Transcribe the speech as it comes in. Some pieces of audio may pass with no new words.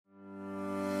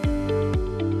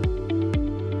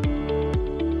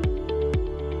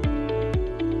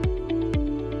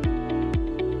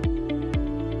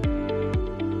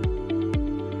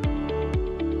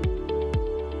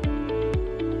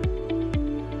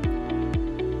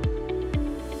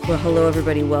Well, hello,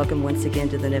 everybody. Welcome once again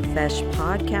to the Nefesh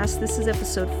podcast. This is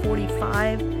episode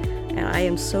 45, and I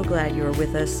am so glad you are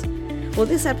with us. Well,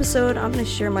 this episode, I'm going to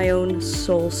share my own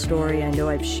soul story. I know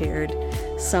I've shared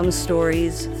some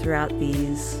stories throughout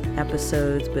these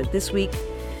episodes, but this week,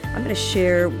 I'm going to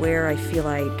share where I feel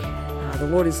like the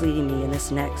Lord is leading me in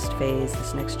this next phase,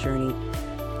 this next journey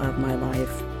of my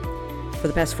life. For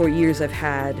the past 4 years, I've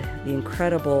had the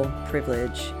incredible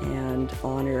privilege and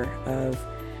honor of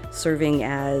serving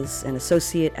as an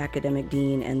associate academic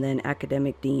dean and then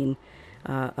academic dean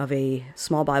of a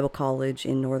small Bible college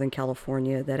in Northern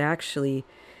California that actually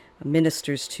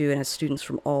ministers to and has students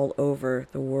from all over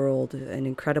the world. An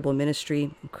incredible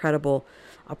ministry, incredible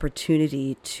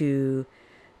opportunity to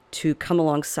come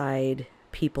alongside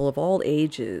people of all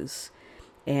ages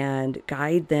and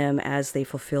guide them as they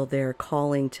fulfill their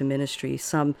calling to ministry.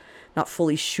 Some not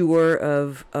fully sure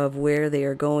of where they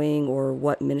are going or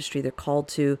what ministry they're called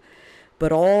to,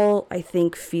 but all, I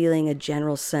think, feeling a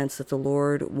general sense that the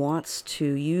Lord wants to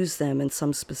use them in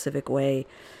some specific way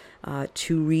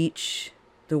to reach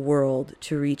the world,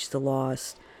 to reach the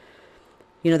lost.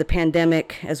 You know, the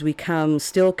pandemic, as we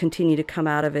still continue to come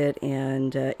out of it,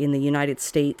 and in the United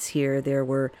States here, there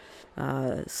were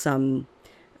some,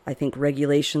 I think,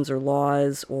 regulations or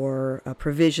laws or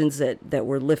provisions that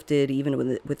were lifted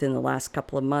even within the last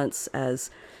couple of months, as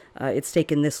it's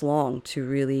taken this long to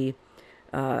really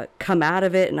come out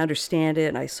of it and understand it.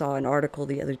 And I saw an article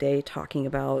the other day talking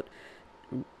about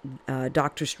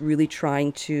doctors really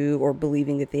trying to, or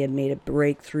believing that they had made a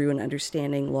breakthrough in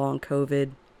understanding long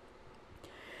COVID.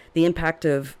 The impact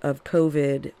of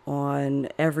COVID on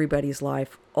everybody's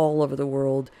life all over the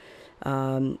world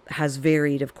has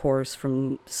varied, of course,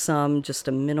 from some just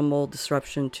a minimal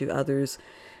disruption to others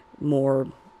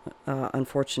more,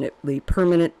 unfortunately,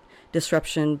 permanent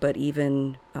disruption, but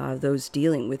even those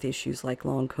dealing with issues like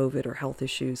long COVID or health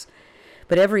issues.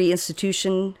 But every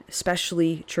institution,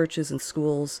 especially churches and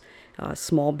schools,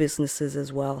 small businesses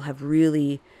as well, have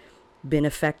really been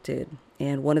affected.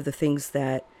 And one of the things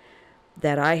that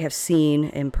I have seen,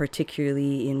 and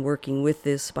particularly in working with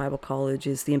this Bible college,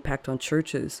 is the impact on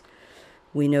churches.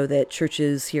 We know that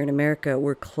churches here in America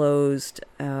were closed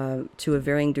to a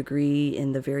varying degree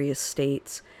in the various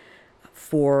states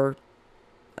for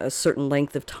a certain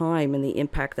length of time, and the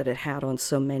impact that it had on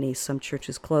so many. Some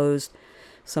churches closed.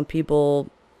 Some people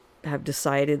have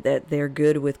decided that they're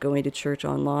good with going to church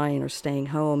online or staying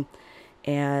home,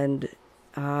 and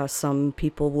some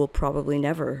people will probably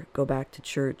never go back to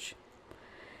church.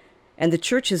 And the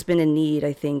church has been in need,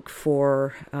 I think,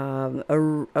 for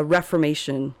a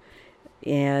reformation.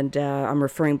 And I'm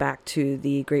referring back to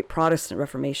the great Protestant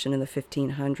Reformation in the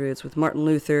 1500s with Martin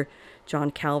Luther, John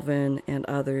Calvin, and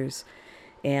others,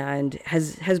 and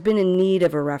has been in need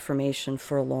of a reformation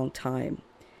for a long time,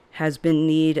 has been in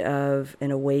need of an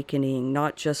awakening,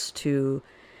 not just to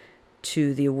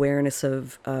the awareness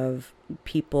of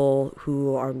people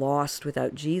who are lost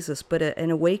without Jesus, but an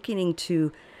awakening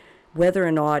to whether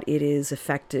or not it is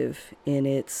effective in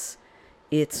its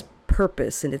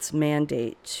purpose and its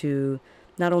mandate to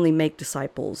not only make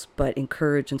disciples, but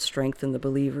encourage and strengthen the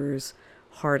believer's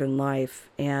heart and life.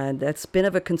 And that's been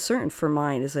of a concern for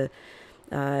mine as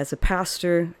a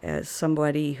pastor, as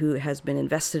somebody who has been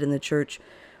invested in the church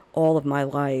all of my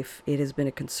life. It has been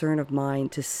a concern of mine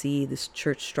to see this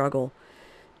church struggle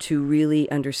to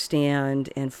really understand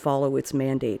and follow its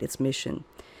mandate, its mission.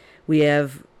 We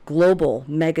have global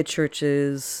mega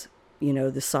churches,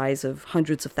 the size of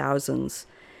hundreds of thousands.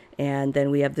 And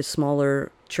then we have the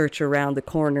smaller church around the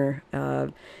corner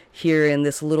here in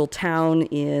this little town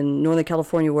in Northern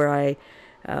California where I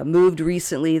moved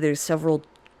recently. There's several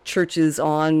churches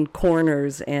on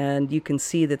corners, and you can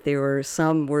see that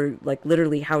some were like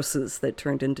literally houses that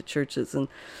turned into churches, and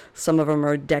some of them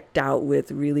are decked out with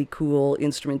really cool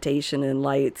instrumentation and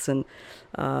lights, and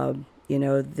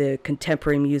the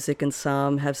contemporary music, and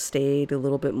some have stayed a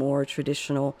little bit more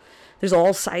traditional. There's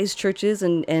all size churches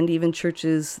and even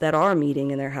churches that are meeting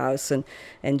in their house. And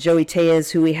Joey Tejas,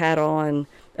 who we had on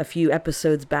a few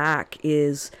episodes back,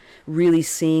 is really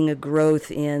seeing a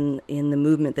growth in the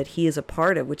movement that he is a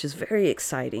part of, which is very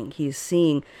exciting. He's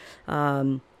seeing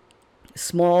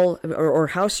small or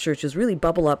house churches really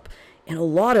bubble up in a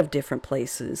lot of different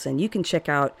places. And you can check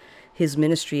out his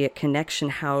ministry at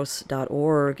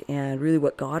connectionhouse.org and really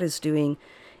what God is doing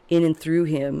in and through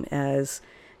him, as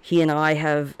he and I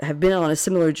have been on a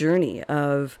similar journey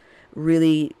of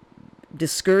really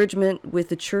discouragement with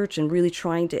the church and really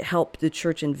trying to help the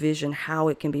church envision how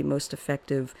it can be most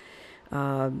effective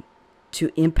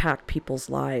to impact people's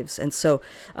lives. And so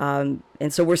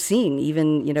we're seeing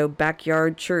even,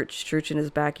 backyard church in his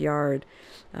backyard,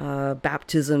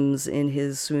 baptisms in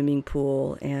his swimming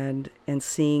pool, and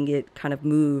seeing it kind of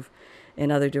move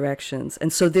in other directions.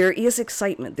 And so there is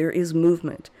excitement, there is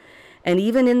movement. And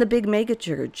even in the big mega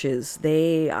churches,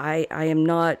 I am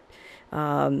not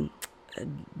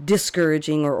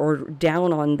discouraging or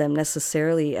down on them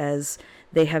necessarily, as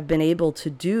they have been able to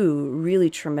do really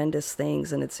tremendous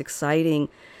things. And it's exciting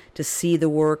to see the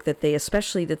work that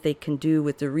they can do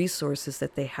with the resources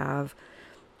that they have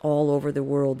all over the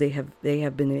world. They have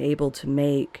been able to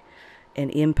make an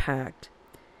impact.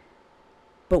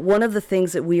 But one of the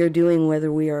things that we are doing, whether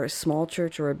we are a small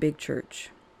church or a big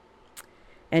church,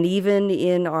 and even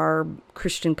in our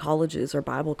Christian colleges or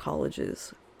Bible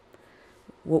colleges,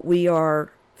 what we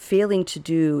are failing to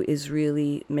do is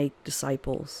really make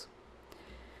disciples.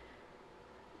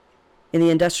 In the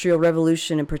Industrial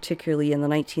Revolution, and particularly in the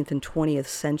 19th and 20th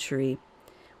century,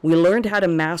 we learned how to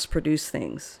mass produce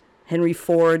things. Henry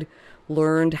Ford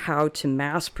learned how to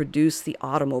mass produce the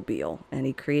automobile, and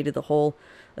he created the whole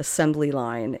assembly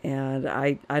line. And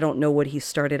I don't know what he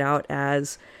started out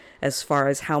as far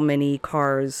as how many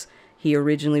cars he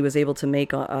originally was able to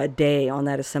make a day on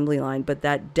that assembly line, but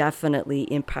that definitely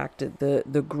impacted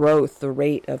the growth, the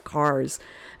rate of cars.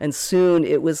 And soon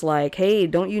it was like, hey,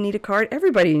 don't you need a car?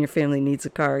 Everybody in your family needs a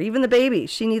car. Even the baby,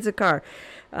 she needs a car.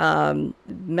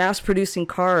 Mass producing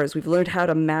cars. We've learned how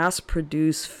to mass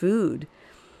produce food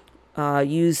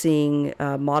using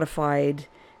modified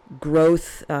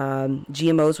growth,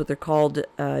 GMOs, what they're called,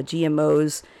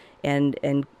 GMOs,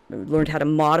 and learned how to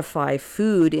modify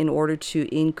food in order to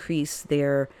increase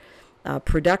their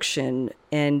production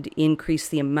and increase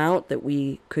the amount that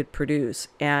we could produce.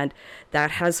 And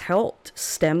that has helped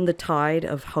stem the tide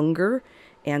of hunger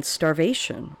and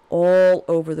starvation all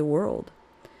over the world.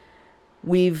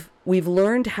 We've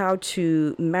learned how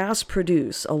to mass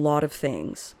produce a lot of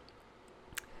things.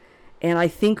 And I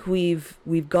think we've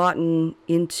gotten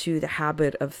into the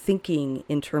habit of thinking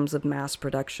in terms of mass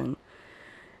production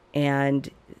and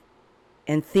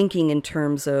thinking in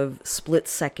terms of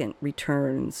split-second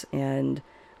returns and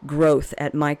growth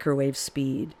at microwave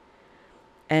speed.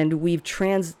 And we've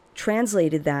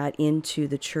translated that into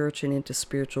the church and into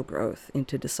spiritual growth,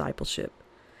 into discipleship.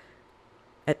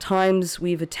 At times,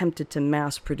 we've attempted to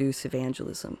mass produce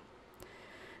evangelism.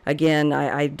 Again,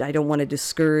 I don't want to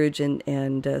discourage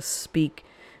and speak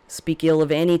ill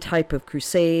of any type of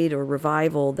crusade or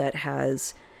revival that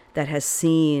has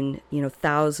seen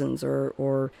thousands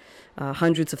or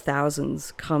hundreds of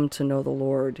thousands come to know the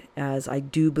Lord, as I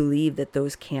do believe that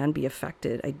those can be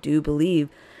affected. I do believe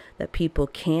that people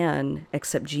can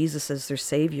accept Jesus as their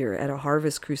Savior at a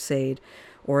Harvest Crusade,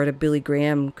 or at a Billy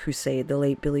Graham crusade, the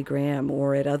late Billy Graham,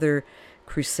 or at other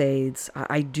crusades.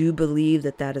 I do believe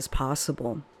that that is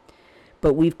possible.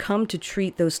 But we've come to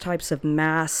treat those types of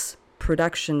mass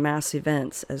production, mass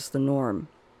events as the norm.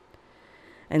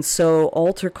 And so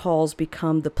altar calls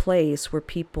become the place where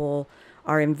people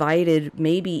are invited,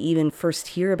 maybe even first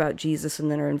hear about Jesus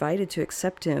and then are invited to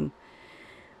accept him.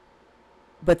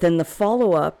 But then the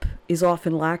follow-up is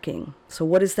often lacking. So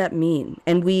what does that mean?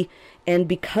 And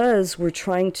because we're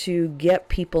trying to get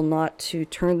people not to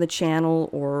turn the channel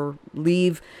or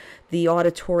leave the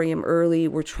auditorium early,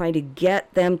 we're trying to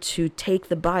get them to take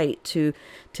the bite, to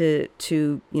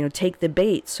take the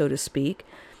bait, so to speak.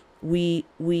 We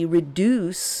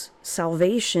reduce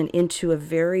salvation into a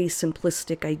very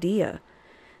simplistic idea.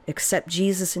 Accept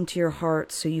Jesus into your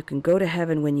heart so you can go to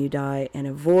heaven when you die and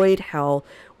avoid hell,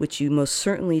 which you most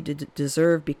certainly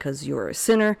deserve because you're a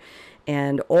sinner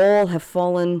and all have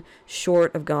fallen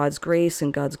short of God's grace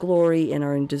and God's glory and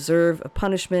are in deserve of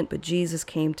punishment. But Jesus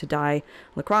came to die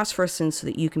on the cross for our sins so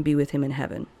that you can be with him in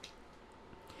heaven.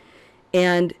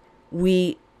 And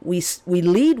we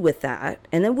lead with that,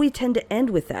 and then we tend to end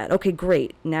with that. Okay,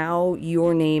 great. Now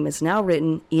your name is now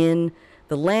written in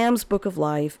the Lamb's Book of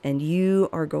Life, and you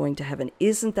are going to heaven.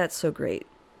 Isn't that so great?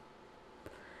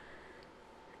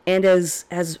 And as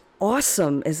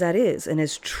awesome as that is, and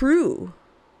as true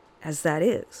as that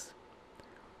is,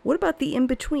 what about the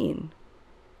in-between?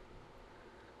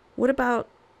 What about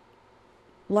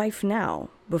life now,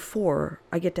 before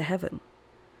I get to heaven?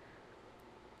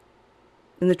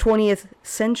 In the 20th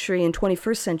century and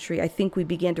 21st century, I think we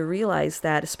began to realize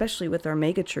that, especially with our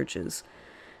mega churches,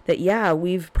 that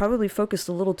we've probably focused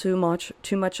a little too much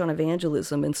on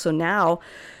evangelism. And so now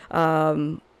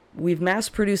we've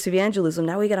mass-produced evangelism.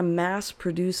 Now we got to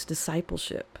mass-produce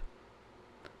discipleship.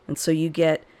 And so you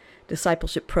get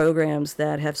discipleship programs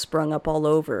that have sprung up all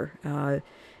over.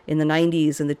 In the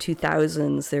 90s and the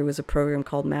 2000s, there was a program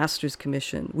called Master's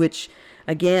Commission, which,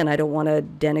 again, I don't want to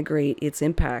denigrate its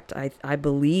impact. I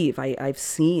believe I've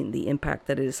seen the impact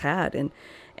that it has had,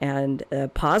 and a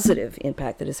positive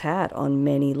impact that it's had on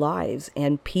many lives.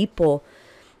 And people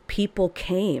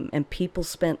came and people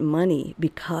spent money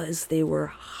because they were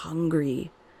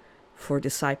hungry for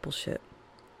discipleship.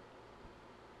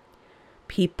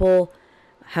 People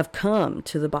have come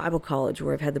to the Bible college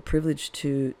where I've had the privilege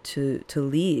to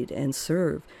lead and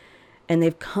serve. And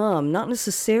they've come not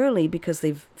necessarily because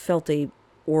they've felt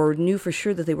or knew for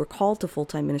sure that they were called to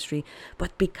full-time ministry,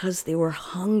 but because they were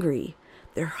hungry.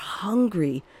 They're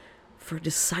hungry for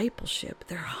discipleship.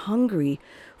 They're hungry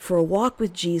for a walk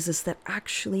with Jesus that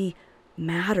actually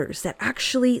matters, that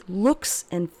actually looks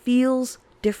and feels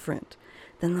different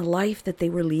than the life that they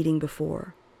were leading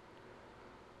before.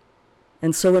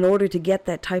 And so in order to get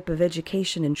that type of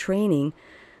education and training,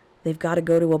 they've got to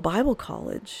go to a Bible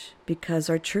college because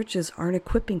our churches aren't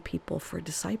equipping people for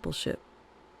discipleship.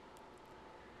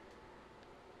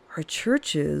 Our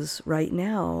churches right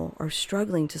now are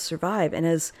struggling to survive. And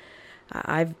as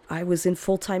I was in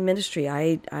full-time ministry,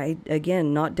 I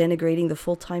again, not denigrating the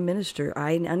full-time minister,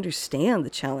 I understand the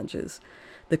challenges,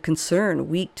 the concern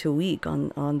week to week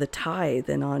on the tithe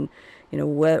and on,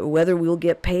 whether we'll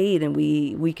get paid and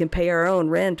we can pay our own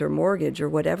rent or mortgage or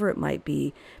whatever it might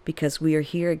be, because we are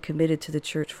here and committed to the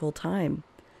church full-time.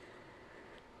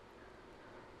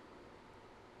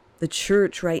 The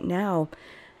church right now,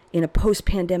 in a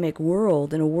post-pandemic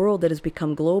world, in a world that has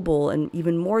become global and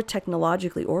even more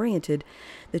technologically oriented,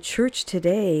 the church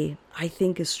today, I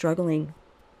think, is struggling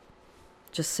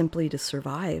just simply to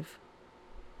survive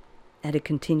and to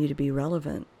continue to be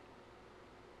relevant.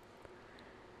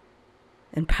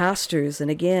 And pastors,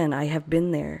 and again, I have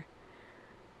been there,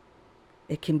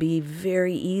 it can be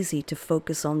very easy to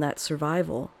focus on that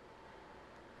survival.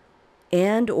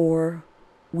 And or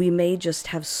we may just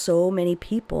have so many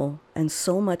people and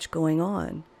so much going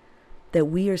on that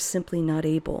we are simply not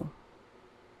able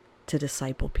to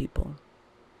disciple people.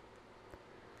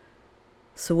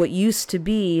 So what used to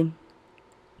be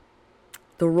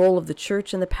the role of the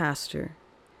church and the pastor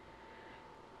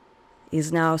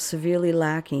is now severely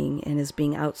lacking and is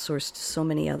being outsourced to so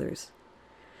many others.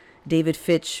 David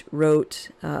Fitch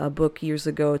wrote a book years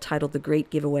ago titled The Great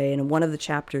Giveaway, and in one of the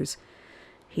chapters,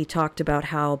 he talked about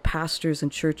how pastors and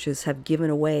churches have given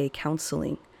away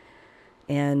counseling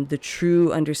and the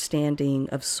true understanding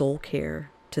of soul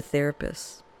care to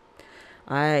therapists.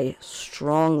 I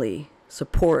strongly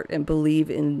support and believe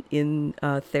in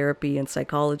therapy and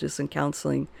psychologists and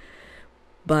counseling,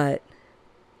 but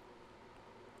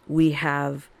we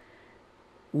have,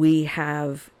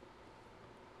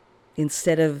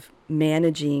 instead of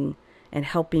managing and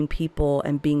helping people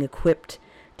and being equipped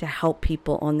to help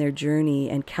people on their journey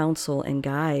and counsel and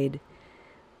guide,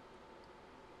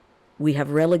 we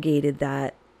have relegated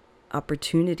that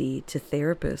opportunity to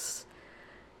therapists.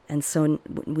 And so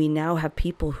we now have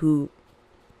people who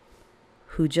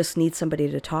just need somebody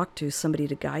to talk to, somebody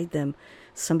to guide them,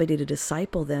 somebody to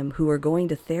disciple them, who are going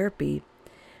to therapy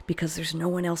because there's no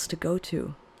one else to go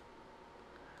to.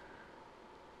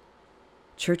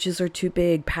 Churches are too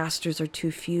big, pastors are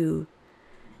too few.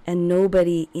 And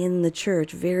nobody in the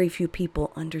church, very few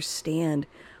people, understand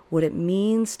what it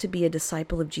means to be a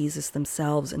disciple of Jesus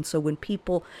themselves. And so when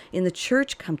people in the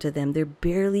church come to them, they're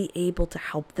barely able to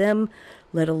help them,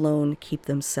 let alone keep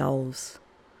themselves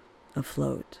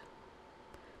afloat.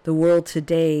 The world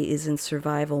today is in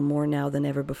survival more now than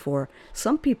ever before.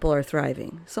 Some people are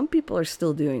thriving. Some people are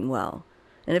still doing well.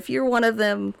 And if you're one of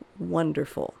them,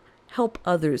 wonderful. Help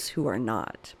others who are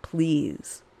not,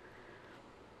 please.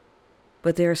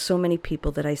 But there are so many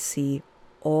people that I see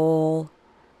all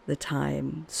the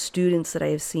time, students that I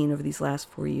have seen over these last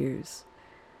 4 years,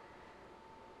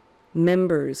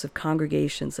 members of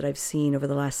congregations that I've seen over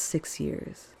the last 6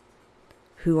 years,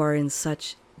 who are in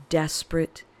such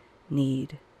desperate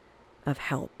need of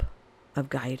help, of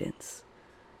guidance,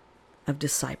 of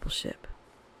discipleship.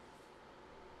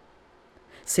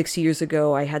 6 years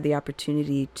ago, I had the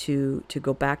opportunity to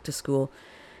go back to school.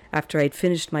 After I'd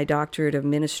finished my doctorate of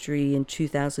ministry in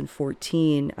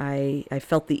 2014, I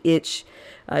felt the itch.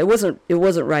 It wasn't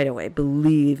right away,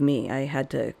 believe me. I had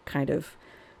to kind of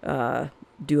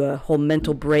do a whole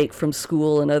mental break from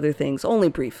school and other things, only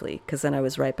briefly, because then I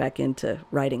was right back into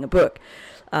writing a book.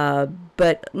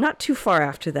 But not too far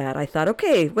after that, I thought,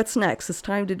 okay, what's next? It's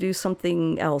time to do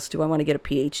something else. Do I want to get a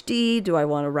PhD? Do I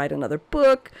want to write another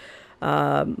book?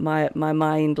 My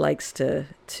mind likes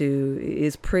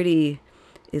is pretty,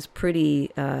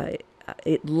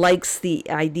 it likes the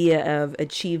idea of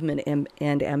achievement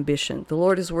and ambition. The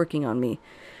Lord is working on me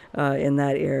in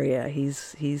that area.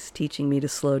 He's teaching me to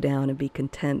slow down and be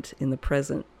content in the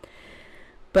present.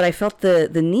 But I felt the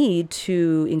need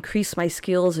to increase my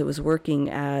skills. It was working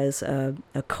as a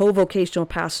co-vocational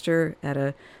pastor at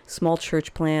a small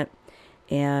church plant.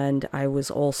 And I was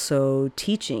also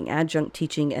teaching, adjunct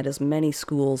teaching at as many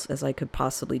schools as I could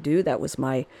possibly do. That was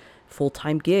my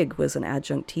full-time gig, was an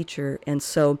adjunct teacher. And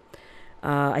so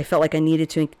I felt like I needed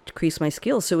to increase my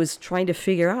skills. So it was trying to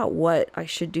figure out what I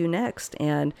should do next.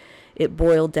 And it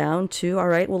boiled down to, all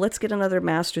right, well, let's get another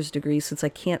master's degree, since I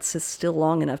can't sit still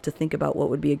long enough to think about what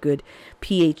would be a good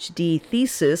PhD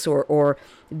thesis or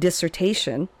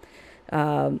dissertation.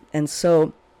 And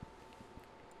so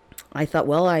I thought,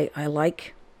 well, I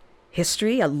like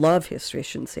history. I love history. I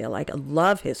shouldn't say I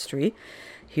love history.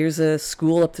 Here's a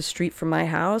school up the street from my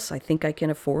house. I think I can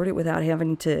afford it without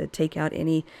having to take out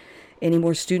any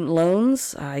more student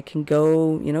loans. I can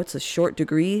go, it's a short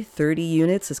degree, 30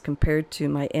 units as compared to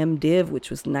my MDiv, which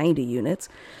was 90 units.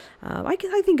 I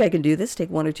think I can do this, take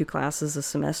 1 or 2 classes a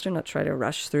semester, not try to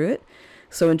rush through it.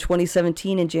 So in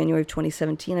January of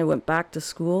 2017, I went back to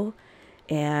school.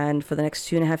 And for the next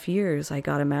 2.5 years, I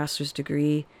got a master's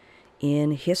degree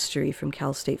in history from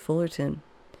Cal State Fullerton.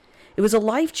 It was a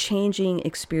life-changing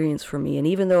experience for me. And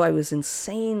even though I was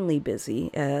insanely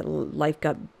busy, life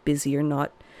got busier,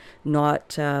 not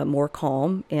more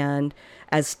calm. And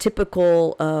as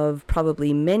typical of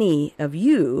probably many of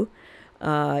you,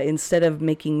 instead of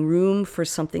making room for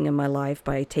something in my life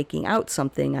by taking out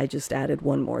something, I just added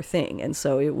one more thing. And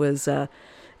so it was a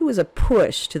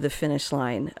push to the finish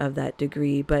line of that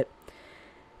degree.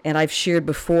 And I've shared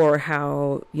before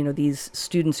how, these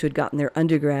students who had gotten their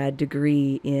undergrad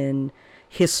degree in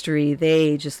history,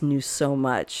 they just knew so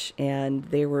much, and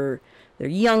they're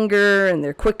younger and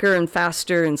they're quicker and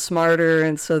faster and smarter.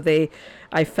 And so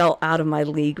I felt out of my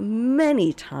league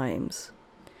many times,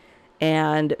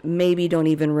 and maybe don't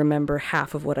even remember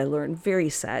half of what I learned. Very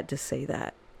sad to say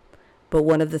that. But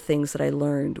one of the things that I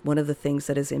learned, one of the things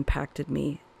that has impacted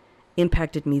me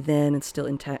then and still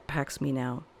impacts me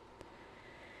now,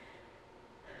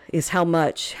 is how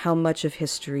much of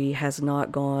history has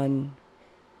gone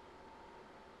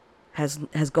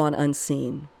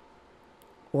unseen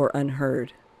or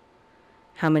unheard.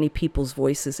 How many people's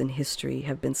voices in history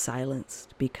have been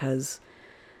silenced because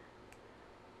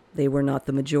they were not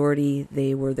the majority,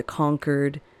 they were the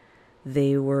conquered,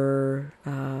 they were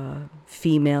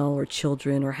female or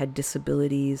children or had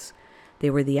disabilities, they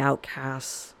were the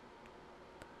outcasts.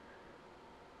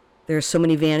 There are so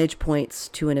many vantage points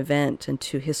to an event and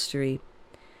to history,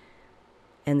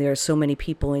 and there are so many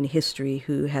people in history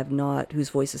whose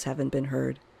voices haven't been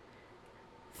heard.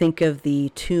 Think of the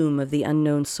tomb of the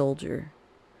unknown soldier.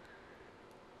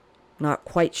 Not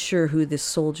quite sure who this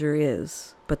soldier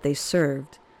is, but they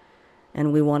served,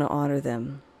 and we want to honor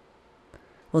them.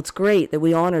 Well, it's great that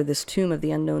we honor this tomb of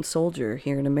the unknown soldier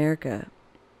here in America,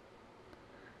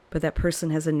 but that person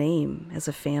has a name, has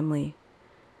a family,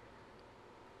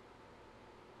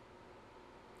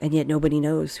 and yet nobody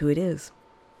knows who it is.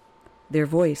 Their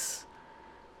voice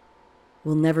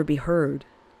will never be heard.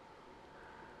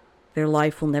 Their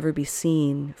life will never be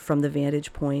seen from the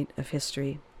vantage point of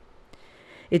history.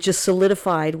 It just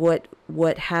solidified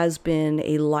what has been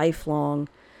a lifelong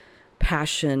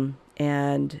passion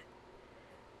and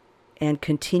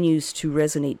continues to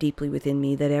resonate deeply within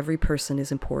me, that every person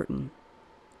is important.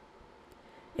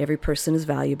 Every person is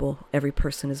valuable. Every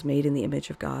person is made in the image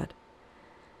of God.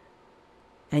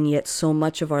 And yet so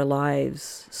much of our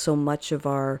lives, so much of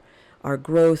our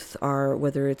growth,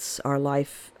 whether it's our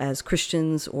life as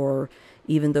Christians or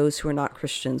even those who are not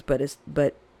Christians,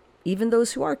 but even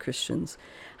those who are Christians,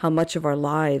 how much of our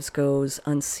lives goes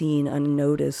unseen,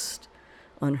 unnoticed,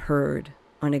 unheard,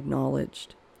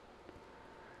 unacknowledged.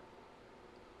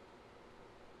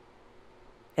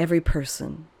 Every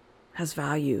person has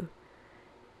value.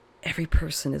 Every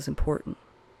person is important.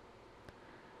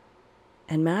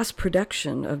 And mass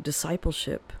production of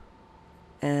discipleship,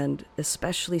 and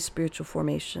especially spiritual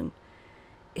formation,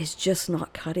 is just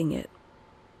not cutting it.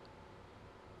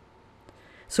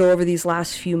 So over these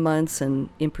last few months, and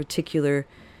in particular,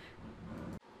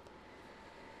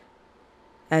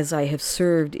 as I have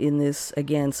served in this,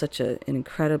 again, such an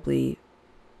incredibly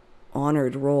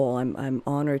honored role, I'm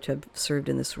honored to have served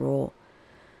in this role.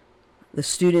 The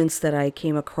students that I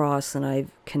came across and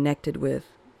I've connected with,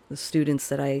 the students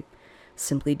that I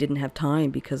simply didn't have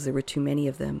time because there were too many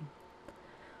of them.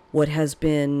 What has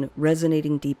been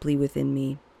resonating deeply within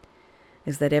me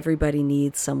is that everybody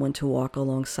needs someone to walk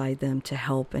alongside them, to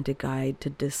help and to guide, to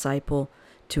disciple,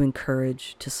 to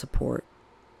encourage, to support.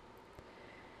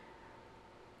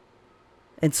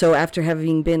 And so after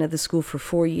having been at the school for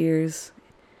 4 years,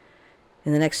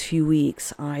 in the next few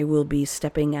weeks, I will be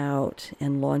stepping out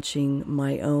and launching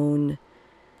my own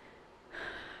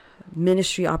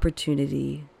ministry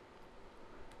opportunity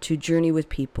to journey with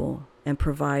people and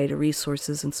provide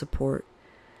resources and support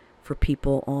for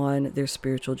people on their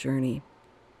spiritual journey.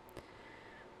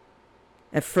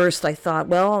 At first I thought,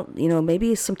 well,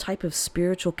 maybe some type of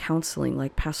spiritual counseling,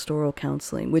 like pastoral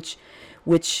counseling, which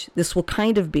this will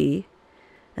kind of be.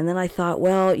 And then I thought,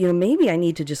 well, maybe I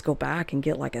need to just go back and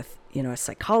get like a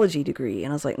psychology degree.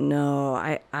 And I was like, no,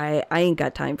 I ain't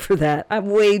got time for that. I'm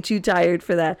way too tired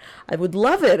for that. I would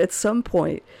love it at some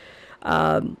point.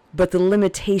 But the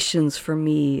limitations for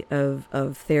me of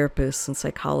therapists and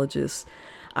psychologists,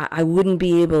 I wouldn't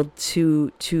be able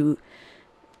to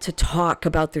talk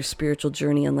about their spiritual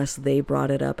journey unless they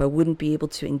brought it up. I wouldn't be able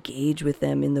to engage with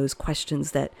them in those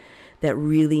questions that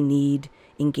really need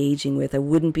engaging with. It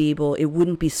wouldn't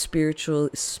be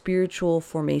spiritual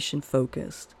formation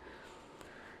focused.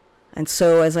 And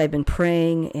so as I've been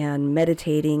praying and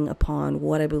meditating upon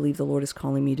what I believe the Lord is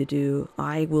calling me to do,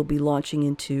 I will be launching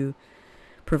into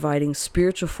providing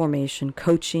spiritual formation,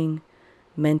 coaching,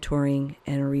 mentoring,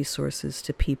 and resources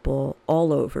to people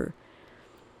all over.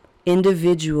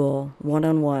 Individual,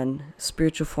 one-on-one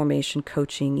spiritual formation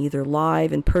coaching, either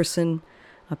live in person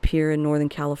up here in Northern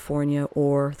California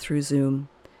or through Zoom.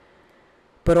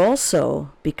 But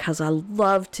also because I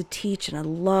love to teach and I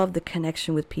love the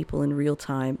connection with people in real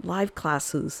time, live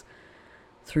classes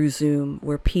through Zoom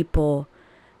where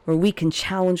we can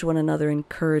challenge one another,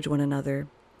 encourage one another,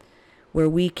 where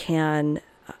we can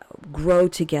grow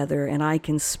together and I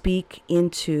can speak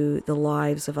into the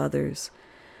lives of others.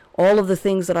 All of the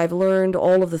things that I've learned,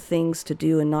 all of the things to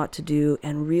do and not to do,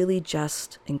 and really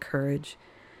just encourage.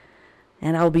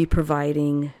 And I'll be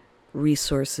providing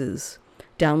resources,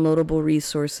 downloadable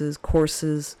resources,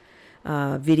 courses,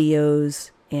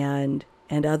 videos, and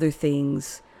other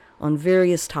things on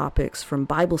various topics, from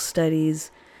Bible studies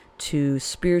to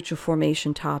spiritual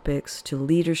formation topics to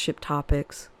leadership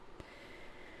topics.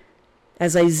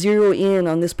 As I zero in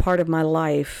on this part of my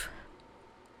life,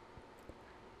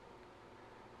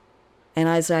 and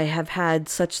as I have had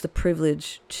such the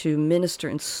privilege to minister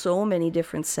in so many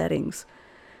different settings,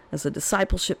 as a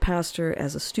discipleship pastor,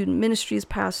 as a student ministries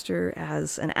pastor,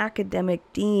 as an academic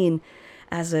dean,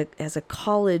 as a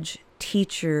college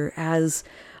teacher, as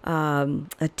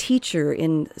a teacher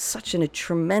in such a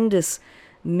tremendous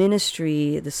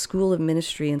ministry, the School of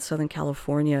Ministry in Southern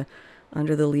California,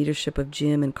 under the leadership of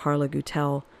Jim and Carla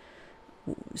Guttel.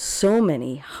 So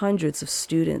many hundreds of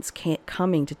students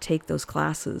coming to take those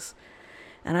classes.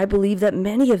 And I believe that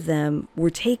many of them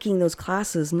were taking those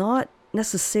classes not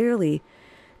necessarily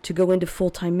to go into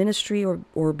full-time ministry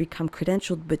or become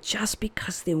credentialed, but just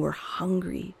because they were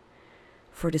hungry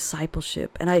for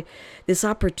discipleship. And this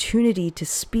opportunity to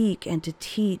speak and to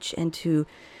teach and to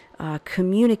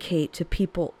communicate to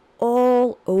people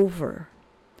all over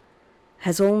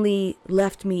has only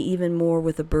left me even more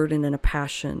with a burden and a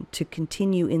passion to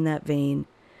continue in that vein,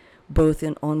 both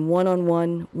on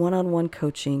one-on-one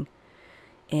coaching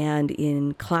and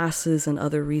in classes and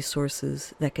other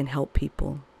resources that can help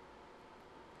people.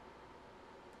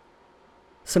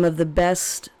 Some of the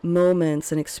best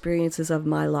moments and experiences of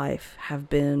my life have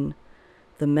been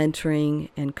the mentoring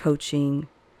and coaching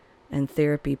and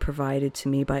therapy provided to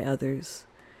me by others.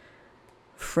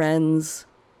 Friends,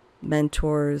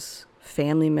 mentors,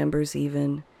 family members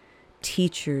even,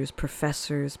 teachers,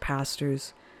 professors,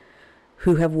 pastors,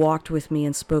 who have walked with me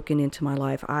and spoken into my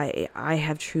life. I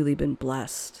have truly been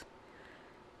blessed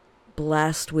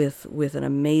with an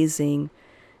amazing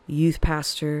youth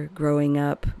pastor growing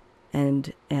up,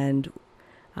 and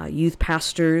youth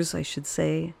pastors, I should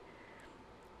say,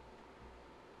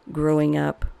 growing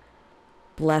up,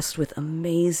 blessed with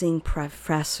amazing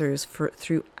professors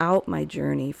throughout my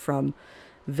journey, from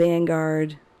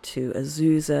Vanguard to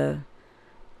Azusa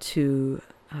to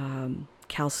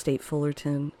Cal State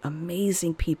Fullerton.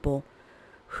 Amazing people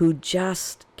who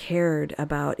just cared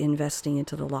about investing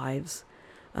into the lives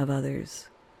of others.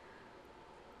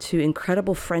 To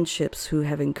incredible friendships who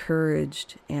have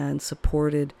encouraged and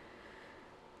supported,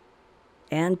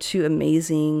 and to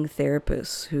amazing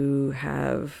therapists who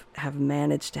have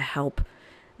managed to help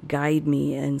guide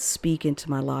me and speak into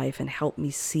my life and help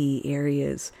me see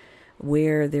areas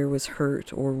where there was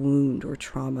hurt or wound or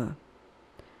trauma.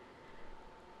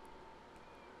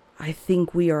 I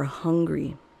think we are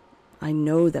hungry. I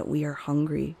know that we are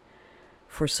hungry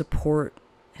for support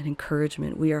and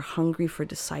encouragement. We are hungry for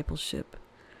discipleship.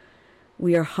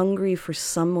 We are hungry for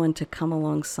someone to come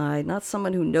alongside, not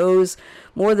someone who knows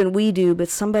more than we do, but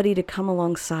somebody to come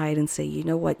alongside and say, you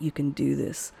know what, you can do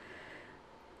this.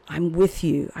 I'm with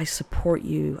you. I support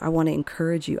you. I want to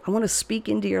encourage you. I want to speak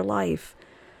into your life.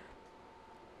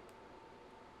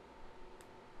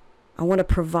 I want to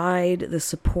provide the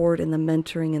support and the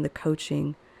mentoring and the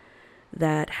coaching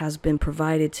that has been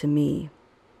provided to me.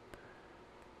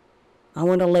 I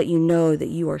want to let you know that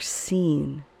you are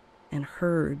seen and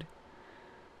heard,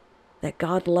 that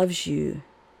God loves you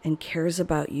and cares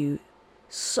about you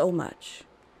so much,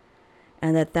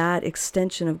 and that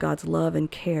extension of God's love and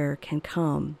care can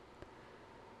come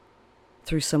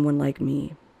through someone like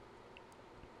me.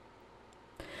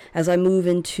 As I move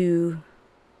into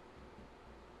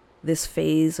this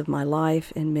phase of my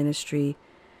life and ministry,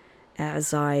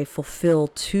 as I fulfill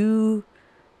two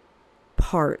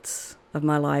parts of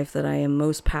my life that I am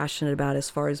most passionate about as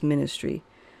far as ministry.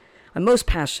 I'm most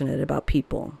passionate about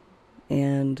people,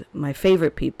 and my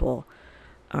favorite people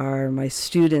are my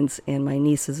students and my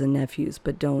nieces and nephews,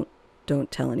 but don't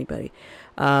tell anybody.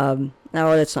 No,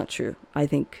 that's not true. I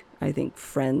think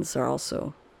friends are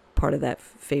also part of that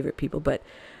favorite people, but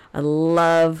I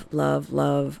love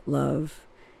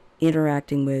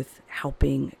interacting with,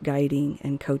 helping, guiding,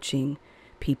 and coaching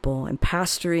people, and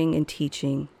pastoring and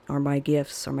teaching are my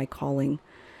gifts, are my calling.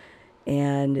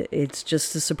 And it's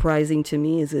just as surprising to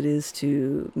me as it is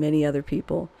to many other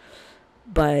people.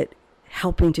 But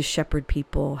helping to shepherd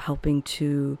people, helping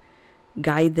to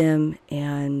guide them,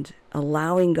 and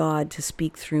allowing God to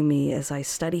speak through me as I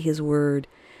study His Word,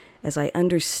 as I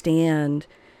understand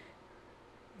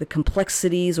the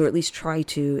complexities, or at least try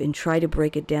to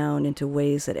break it down into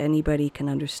ways that anybody can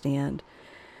understand.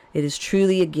 It is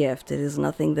truly a gift. It is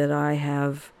nothing that I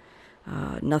have,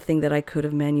 nothing that I could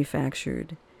have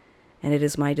manufactured. And it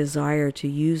is my desire to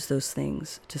use those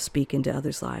things to speak into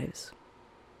others' lives.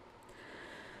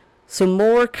 So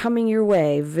more coming your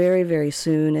way very, very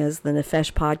soon, as the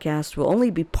Nefesh podcast will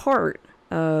only be part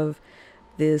of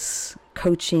this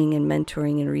coaching and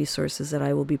mentoring and resources that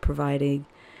I will be providing.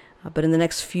 But in the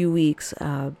next few weeks,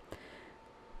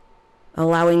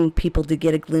 allowing people to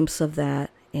get a glimpse of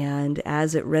that, and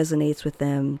as it resonates with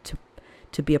them,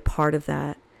 to be a part of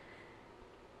that.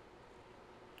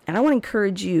 And I want to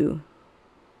encourage you,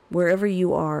 wherever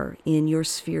you are in your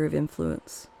sphere of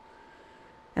influence,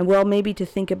 and maybe to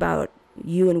think about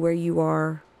you and where you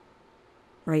are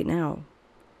right now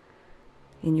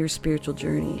in your spiritual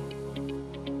journey.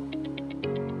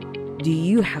 Do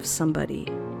you have somebody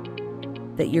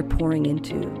that you're pouring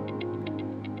into?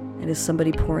 And is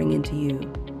somebody pouring into you?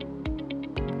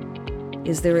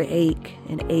 Is there an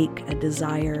ache, a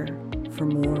desire for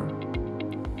more?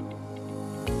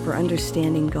 For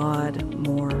understanding God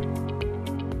more?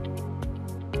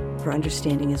 For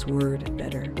understanding His Word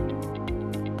better?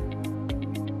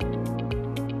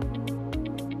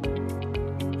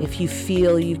 If you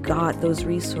feel you've got those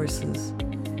resources,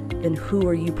 then who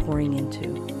are you pouring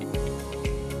into?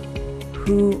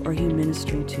 Who are you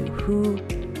ministering to? Who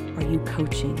are you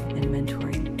coaching and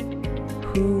mentoring?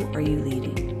 Who are you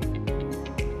leading?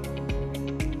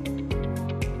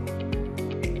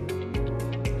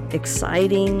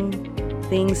 Exciting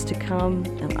things to come,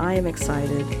 and I am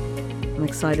excited. I'm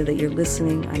excited that you're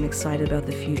listening. I'm excited about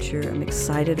the future. I'm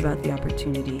excited about the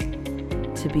opportunity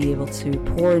to be able to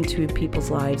pour into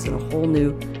people's lives in a whole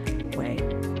new way.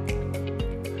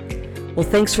 Well,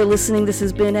 thanks for listening. This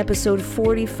has been episode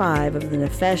 45 of the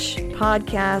Nefesh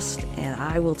podcast, and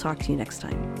I will talk to you next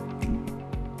time.